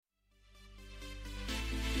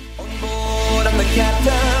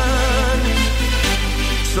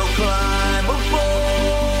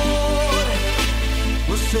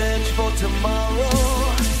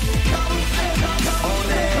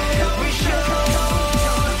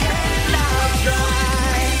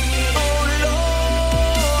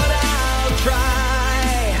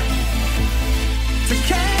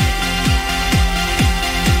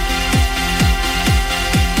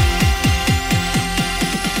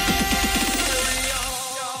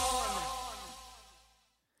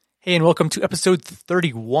Hey, and welcome to episode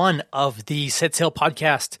 31 of the Set Sail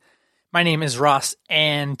podcast. My name is Ross,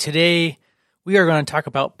 and today we are going to talk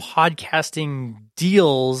about podcasting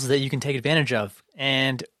deals that you can take advantage of.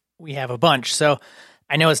 And we have a bunch. So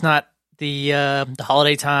I know it's not the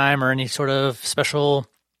holiday time or any sort of special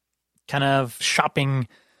kind of shopping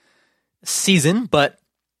season, but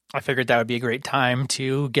I figured that would be a great time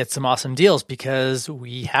to get some awesome deals because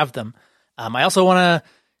we have them. I also want to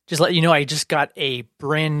just let you know, I just got a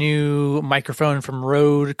brand new microphone from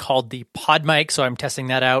Rode called the PodMic, so I'm testing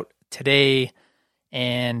that out today,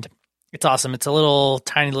 and it's awesome. It's a little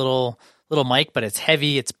tiny little mic, but it's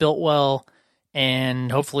heavy, it's built well,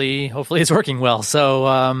 and hopefully it's working well.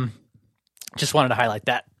 So just wanted to highlight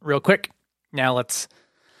that real quick. Now let's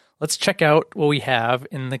check out what we have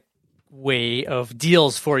in the way of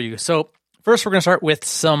deals for you. So first, we're going to start with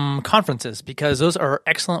some conferences because those are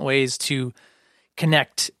excellent ways to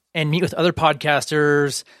connect and meet with other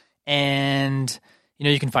podcasters, and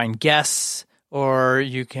you can find guests, or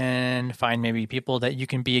you can find maybe people that you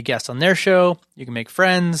can be a guest on their show. You can make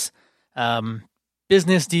friends,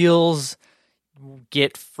 business deals,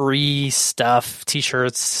 get free stuff,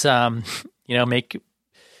 t-shirts, make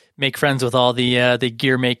friends with all the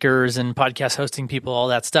gear makers and podcast hosting people, all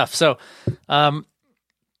that stuff. So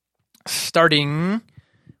starting,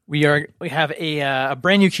 we have a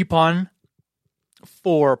brand new coupon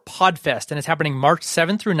for PodFest, and it's happening March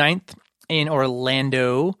 7th through 9th in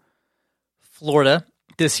Orlando, Florida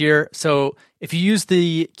this year. So if you use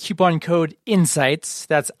the coupon code INSIGHTS,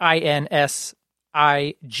 that's INSIGHTS,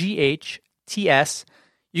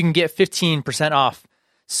 you can get 15% off.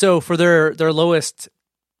 So for their lowest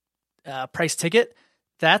price ticket,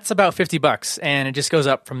 that's about $50, and it just goes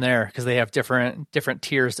up from there because they have different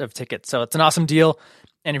tiers of tickets. So it's an awesome deal,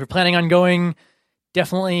 and if you're planning on going,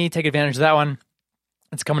 definitely take advantage of that one.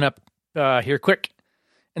 It's coming up here quick.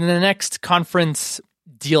 And then the next conference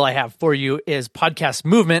deal I have for you is Podcast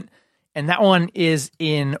Movement, and that one is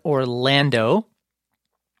in Orlando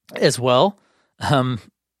as well.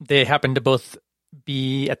 They happen to both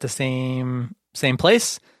be at the same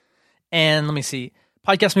place. And let me see.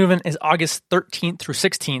 Podcast Movement is August 13th through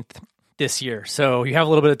 16th this year. So you have a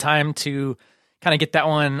little bit of time to kind of get that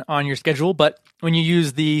one on your schedule. But when you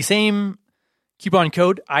use the same coupon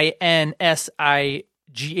code, INSIGHTS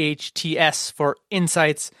for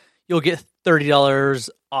Insights, you'll get $30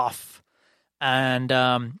 off.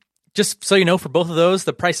 And just so you know, for both of those,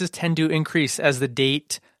 the prices tend to increase as the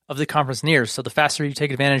date of the conference nears. So the faster you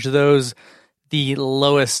take advantage of those, the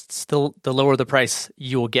lower the price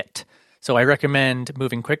you will get. So I recommend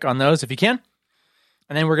moving quick on those if you can.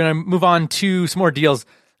 And then we're going to move on to some more deals.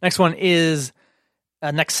 Next one is,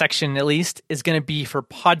 next section at least, is going to be for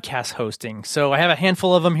podcast hosting. So I have a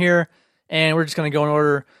handful of them here, and we're just going to go in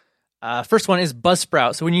order. First one is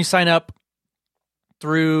Buzzsprout. So when you sign up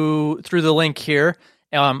through the link here,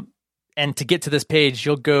 and to get to this page,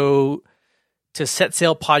 you'll go to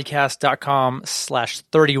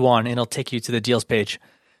setsailpodcast.com/31, and it'll take you to the deals page,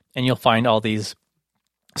 and you'll find all these.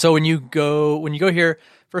 So when you go here,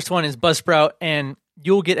 first one is Buzzsprout, and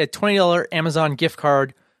you'll get a $20 Amazon gift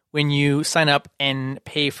card when you sign up and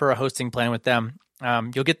pay for a hosting plan with them.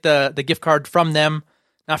 You'll get the gift card from them,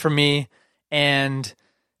 not from me, and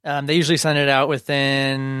they usually send it out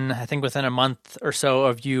within a month or so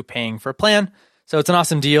of you paying for a plan. So it's an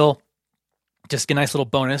awesome deal. Just a nice little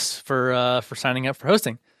bonus for signing up for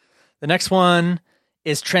hosting. The next one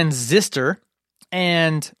is Transistor,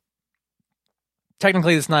 and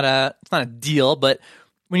technically it's not a deal, but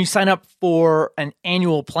when you sign up for an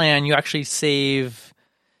annual plan, you actually save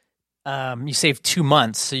 2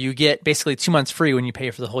 months. So you get basically 2 months free when you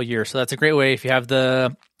pay for the whole year. So that's a great way if you have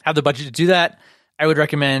the budget to do that. I would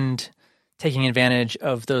recommend taking advantage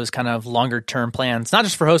of those kind of longer term plans, not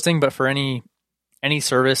just for hosting, but for any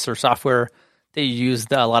service or software that you use.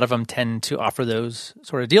 A lot of them tend to offer those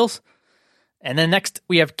sort of deals. And then next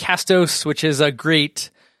we have Castos, which is a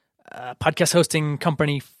great podcast hosting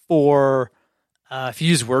company for if you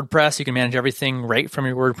use WordPress, you can manage everything right from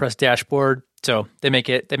your WordPress dashboard. So they make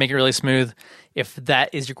it really smooth if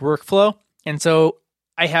that is your workflow. And so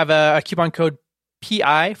I have a coupon code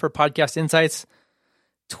PI for Podcast Insights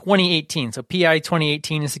 2018. So PI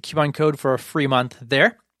 2018 is the coupon code for a free month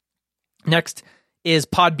there. Next is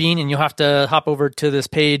Podbean, and you'll have to hop over to this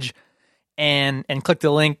page and click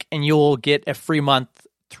the link, and you'll get a free month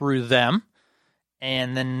through them.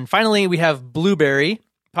 And then finally, we have Blueberry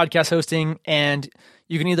podcast hosting, and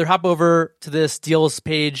you can either hop over to this deals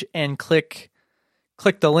page and click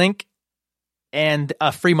the link, and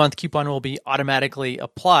a free month coupon will be automatically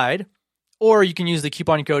applied, or you can use the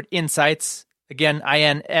coupon code INSIGHTS, again,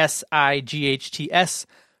 INSIGHTS,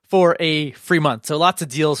 for a free month. So lots of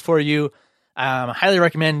deals for you. I highly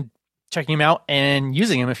recommend checking them out and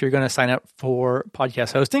using them if you're going to sign up for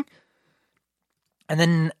podcast hosting. And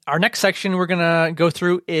then our next section we're going to go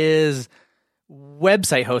through is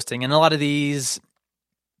website hosting. And a lot of these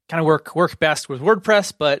kind of work best with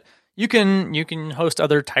WordPress, but you can host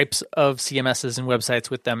other types of CMSs and websites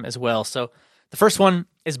with them as well. So the first one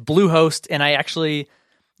is Bluehost, and I actually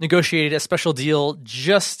negotiated a special deal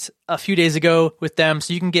just a few days ago with them.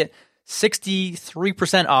 So you can get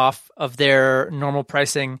 63% off of their normal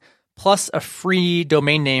pricing, plus a free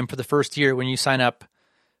domain name for the first year when you sign up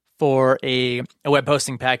for a web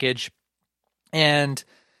hosting package. And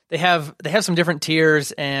they have some different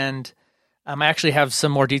tiers, and I actually have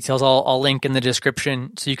some more details I'll link in the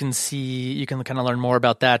description so you can kind of learn more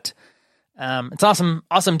about that. It's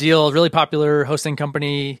awesome deal, really popular hosting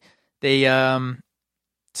company. They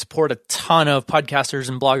support a ton of podcasters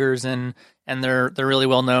and bloggers, and they're really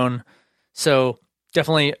well known. So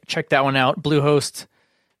definitely check that one out. Bluehost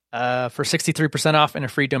for 63% off and a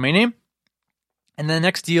free domain name. And the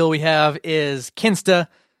next deal we have is Kinsta,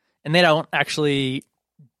 and they don't actually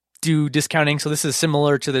do discounting. So this is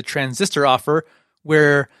similar to the Transistor offer,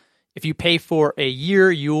 where if you pay for a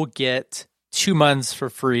year, you'll get 2 months for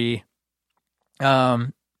free.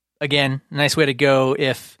 Again, nice way to go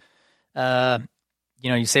if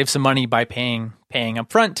you save some money by paying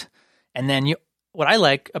up front. And then what I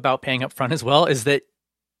like about paying up front as well is that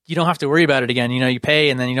you don't have to worry about it again. You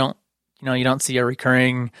pay, and then you don't see a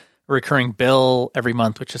recurring bill every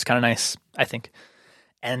month, which is kind of nice, I think.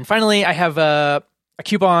 And finally, I have a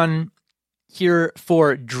coupon here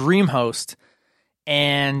for DreamHost,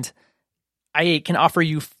 and I can offer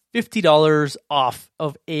you $50 off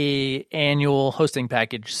of a annual hosting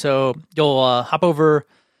package. So you'll hop over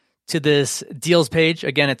to this deals page.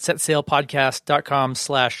 Again, it's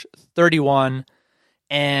setsailpodcast.com/31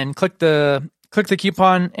 and click the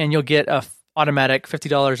coupon, and you'll get a automatic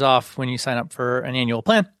 $50 off when you sign up for an annual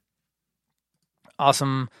plan.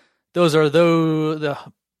 Awesome. Those are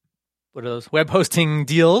what are those web hosting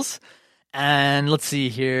deals. And let's see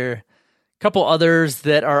here. A couple others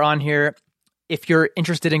that are on here. If you're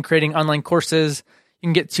interested in creating online courses, you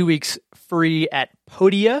can get 2 weeks free at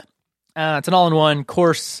Podia. It's an all-in-one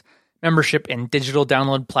course, membership, and digital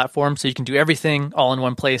download platform. So you can do everything all in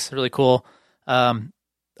one place. Really cool. I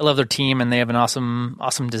love their team, and they have an awesome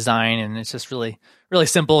design, and it's just really, really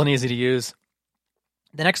simple and easy to use.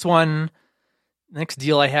 The next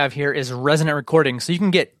deal I have here is Resonant Recording. So you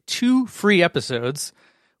can get 2 free episodes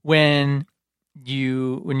when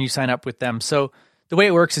you sign up with them. So the way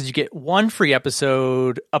it works is you get 1 free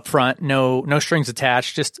episode up front, no strings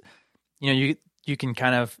attached. Just you can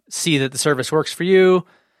kind of see that the service works for you,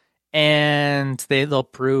 and they'll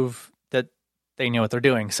prove that they know what they're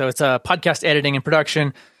doing. So it's a podcast editing and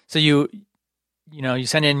production. So you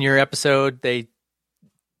send in your episode, they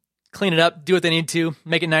clean it up, do what they need to,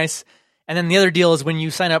 make it nice. And then the other deal is when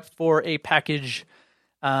you sign up for a package,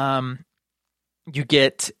 you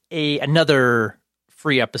get another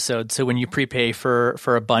free episode. So when you prepay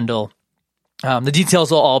for a bundle, the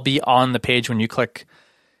details will all be on the page when you click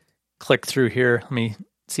through here. Let me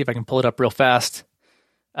see if I can pull it up real fast.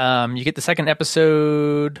 You get the second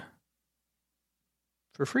episode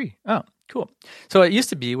for free. Oh, cool. So it used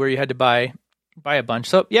to be where you had to buy a bunch.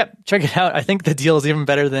 So yeah, check it out. I think the deal is even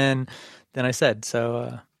better than I said.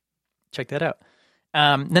 So check that out.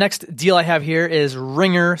 The next deal I have here is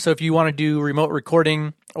Ringr. So if you want to do remote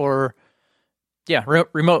recording or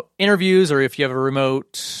remote interviews, or if you have a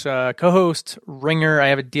remote co-host, Ringr, I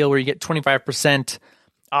have a deal where you get 25%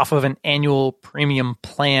 off of an annual premium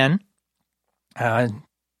plan.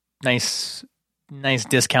 Nice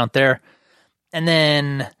discount there. And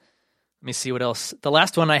then let me see what else. The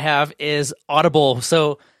last one I have is Audible.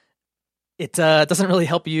 So it doesn't really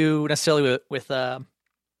help you necessarily with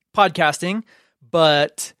podcasting,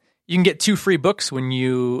 but you can get 2 free books when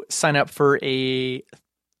you sign up for a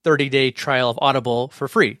 30-day trial of Audible for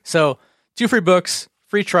free. So 2 free books,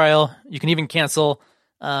 free trial. You can even cancel.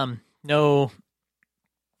 No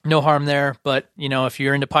harm there. But if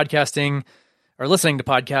you're into podcasting or listening to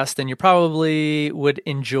podcasts, then you probably would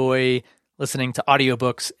enjoy listening to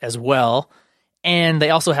audiobooks as well. And they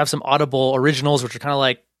also have some Audible originals, which are kind of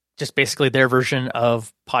like just basically their version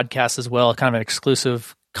of podcasts as well, kind of an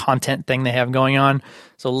exclusive content thing they have going on.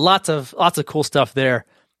 So lots of cool stuff there.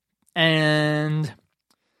 And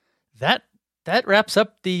that wraps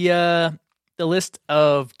up the list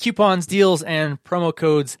of coupons, deals, and promo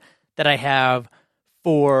codes that I have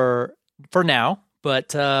for now.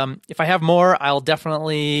 But if I have more, I'll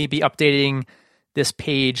definitely be updating this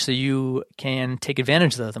page so you can take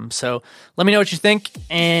advantage of them. So let me know what you think,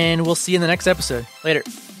 and we'll see you in the next episode. Later.